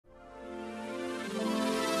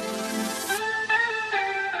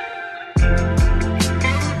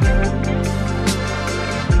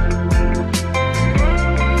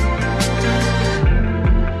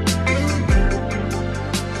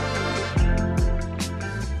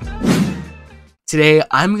Today,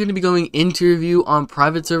 I'm going to be going into review on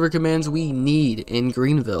private server commands we need in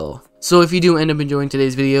Greenville. So if you do end up enjoying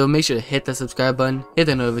today's video, make sure to hit that subscribe button, hit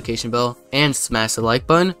that notification bell, and smash the like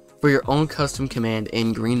button for your own custom command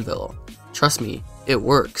in Greenville. Trust me, it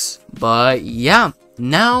works. But yeah,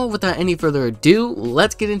 now without any further ado,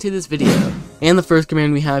 let's get into this video. And the first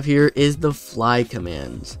command we have here is the fly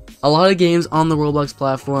command. A lot of games on the Roblox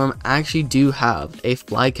platform actually do have a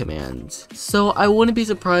fly command, so I wouldn't be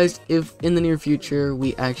surprised if in the near future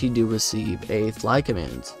we actually do receive a fly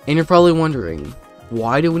command. And you're probably wondering,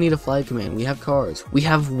 why do we need a fly command? We have cars, we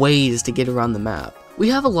have ways to get around the map. We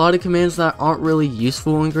have a lot of commands that aren't really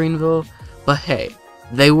useful in Greenville, but hey,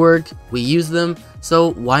 they work, we use them,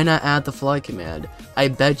 so why not add the fly command? I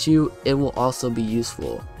bet you it will also be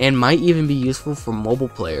useful, and might even be useful for mobile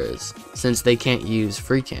players, since they can't use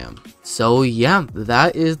free cam. So yeah,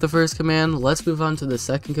 that is the first command. Let's move on to the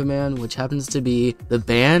second command, which happens to be the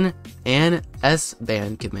ban and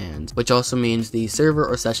sban command, which also means the server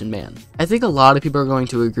or session ban. I think a lot of people are going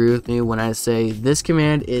to agree with me when I say this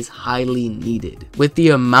command is highly needed. With the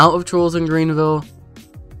amount of trolls in Greenville,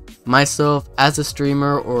 myself as a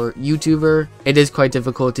streamer or YouTuber, it is quite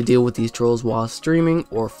difficult to deal with these trolls while streaming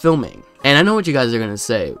or filming. And I know what you guys are going to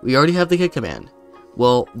say, we already have the kid command.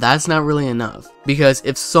 Well, that's not really enough, because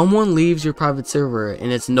if someone leaves your private server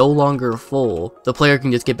and it's no longer full, the player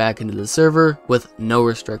can just get back into the server with no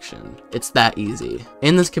restriction. It's that easy.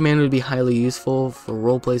 And this command would be highly useful for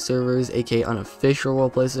roleplay servers, aka unofficial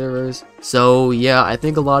roleplay servers. So yeah, I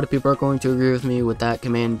think a lot of people are going to agree with me with that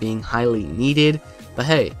command being highly needed, but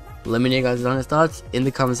hey, let me know your guys' honest thoughts in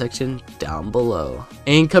the comment section down below.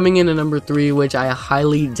 And coming in at number 3, which I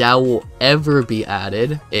highly doubt will ever be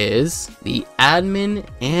added, is the admin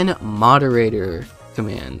and moderator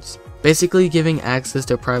commands. Basically giving access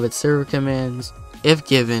to private server commands if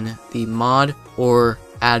given the mod or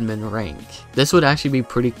admin rank. This would actually be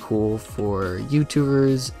pretty cool for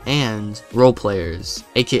YouTubers and role players,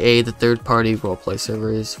 aka the third-party roleplay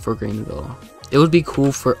servers for Greenville. It would be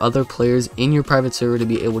cool for other players in your private server to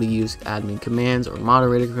be able to use admin commands or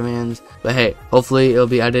moderator commands, but hey, hopefully it'll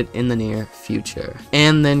be added in the near future.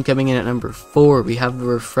 And then coming in at number 4, we have the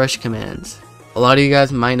refresh commands. A lot of you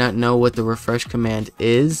guys might not know what the refresh command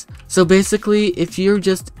is. So basically, if you're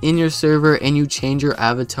just in your server and you change your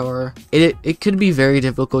avatar, it could be very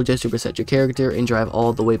difficult just to reset your character and drive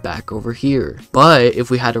all the way back over here. But if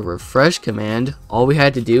we had a refresh command, all we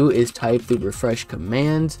had to do is type the refresh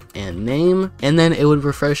command and name, and then it would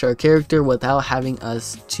refresh our character without having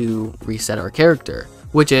us to reset our character,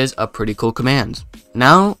 which is a pretty cool command.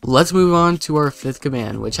 Now, let's move on to our 5th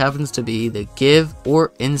command, which happens to be the give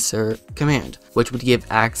or insert command, which would give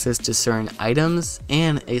access to certain items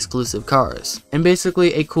and exclusive cars, and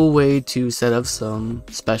basically a cool way to set up some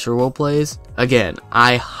special roleplays. Again,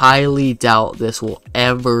 I highly doubt this will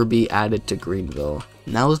ever be added to Greenville.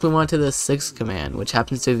 Now let's move on to the 6th command, which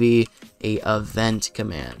happens to be a event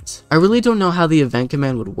command. I really don't know how the event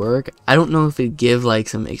command would work. I don't know if it'd give like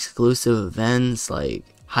some exclusive events like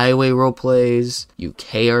highway roleplays,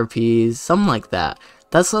 UKRPs, something like that.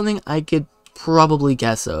 That's something I could probably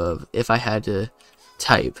guess of if I had to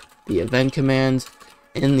type the event command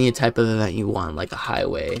in the type of event you want, like a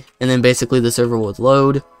highway. And then basically the server would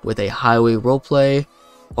load with a highway roleplay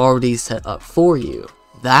already set up for you.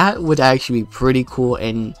 That would actually be pretty cool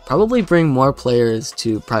and probably bring more players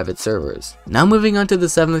to private servers. Now moving on to the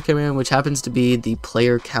 7th command, which happens to be the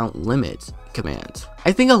player count limit command.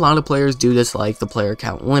 I think a lot of players do dislike the player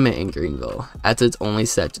count limit in Greenville, as it's only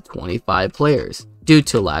set to 25 players, due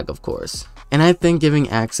to lag of course. And I think giving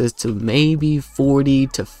access to maybe 40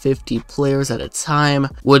 to 50 players at a time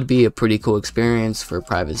would be a pretty cool experience for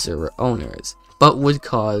private server owners, but would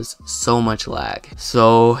cause so much lag.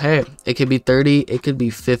 So hey, it could be 30, it could be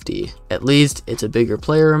 50. At least it's a bigger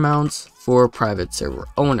player amounts for private server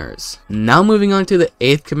owners. Now moving on to the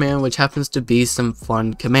 8th command, which happens to be some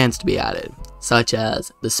fun commands to be added, such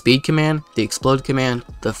as the speed command, the explode command,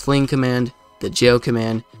 the fling command, the jail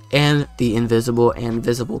command, and the invisible and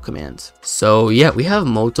visible commands. So yeah, we have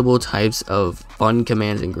multiple types of fun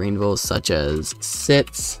commands in Greenville, such as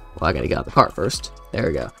sits. Well, I gotta get out the car first. There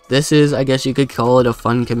we go. This is, I guess you could call it a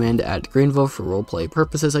fun command to add to Greenville for roleplay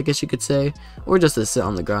purposes, I guess you could say. Or just to sit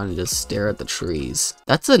on the ground and just stare at the trees.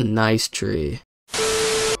 That's a nice tree.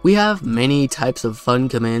 We have many types of fun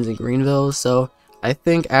commands in Greenville, so I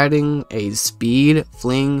think adding a speed,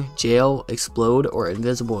 fling, jail, explode, or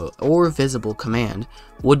invisible or visible command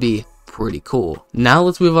would be pretty cool. Now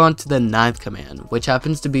let's move on to the 9th command, which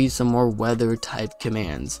happens to be some more weather type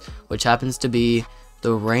commands, which happens to be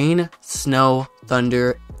the rain, snow,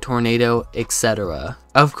 thunder, tornado, etc.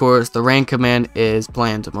 Of course, the rain command is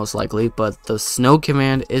planned most likely, but the snow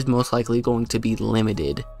command is most likely going to be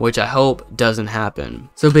limited, which I hope doesn't happen.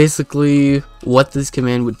 So basically, what this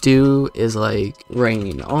command would do is like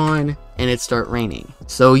rain on, and it start raining.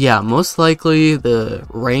 So yeah, most likely the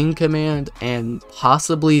rain command and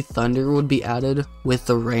possibly thunder would be added with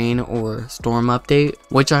the rain or storm update,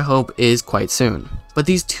 which I hope is quite soon. But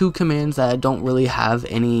these two commands that I don't really have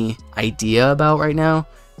any idea about right now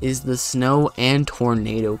is the snow and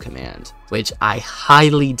tornado command, which I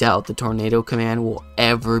highly doubt the tornado command will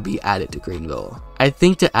ever be added to Greenville. I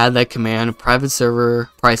think to add that command, private server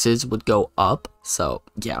prices would go up, so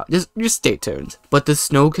yeah, just stay tuned. But the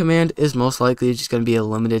snow command is most likely just going to be a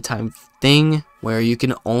limited time thing where you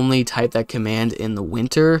can only type that command in the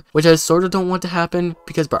winter, which I sort of don't want to happen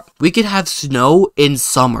because bro, we could have snow in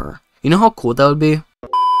summer. You know how cool that would be?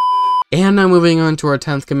 And now moving on to our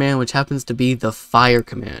 10th command, which happens to be the fire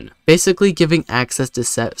command. Basically giving access to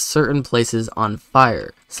set certain places on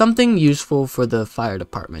fire. Something useful for the fire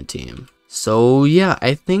department team. So yeah,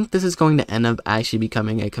 I think this is going to end up actually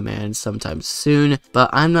becoming a command sometime soon, but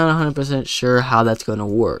I'm not 100% sure how that's going to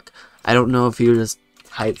work. I don't know if you just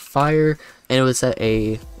type fire and it would set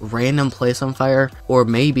a random place on fire, or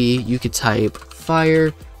maybe you could type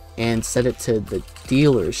fire and set it to the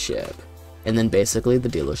dealership, and then basically the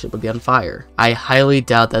dealership would be on fire. I highly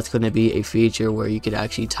doubt that's going to be a feature where you could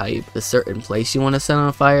actually type the certain place you want to set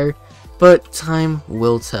on fire, but time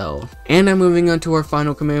will tell. And I'm moving on to our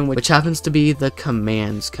final command, which happens to be the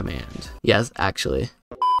commands command. Yes, actually.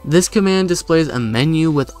 This command displays a menu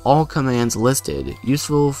with all commands listed,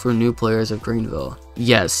 useful for new players of Greenville.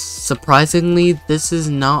 Yes, surprisingly, this is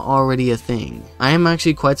not already a thing. I am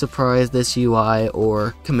actually quite surprised this UI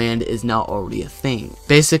or command is not already a thing.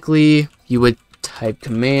 Basically, you would type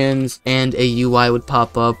commands and a UI would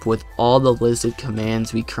pop up with all the listed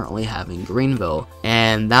commands we currently have in Greenville,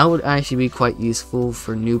 and that would actually be quite useful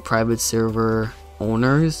for new private server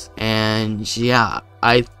owners. And yeah,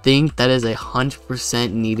 I think that is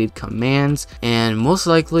 100% needed commands and most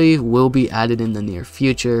likely will be added in the near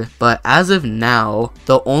future. But as of now,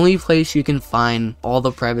 the only place you can find all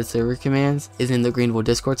the private server commands is in the Greenville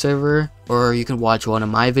Discord server, or you can watch one of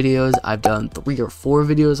my videos. I've done 3 or 4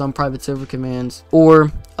 videos on private server commands,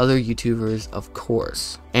 or other YouTubers, of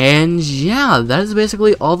course. And yeah, that is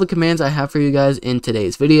basically all the commands I have for you guys in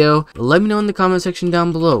today's video. Let me know in the comment section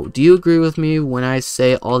down below. Do you agree with me when I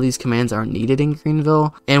say all these commands are needed in Greenville?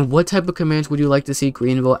 And what type of commands would you like to see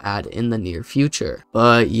Greenville add in the near future?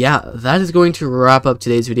 But yeah, that is going to wrap up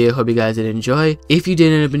today's video. Hope you guys did enjoy. If you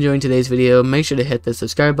did end up enjoying today's video, make sure to hit the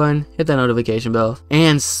subscribe button, hit that notification bell,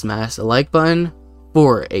 and smash the like button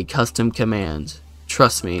for a custom command.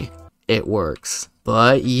 Trust me, it works.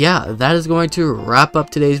 But yeah, that is going to wrap up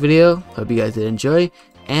today's video. Hope you guys did enjoy,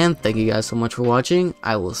 and thank you guys so much for watching.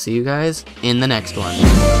 I will see you guys in the next one.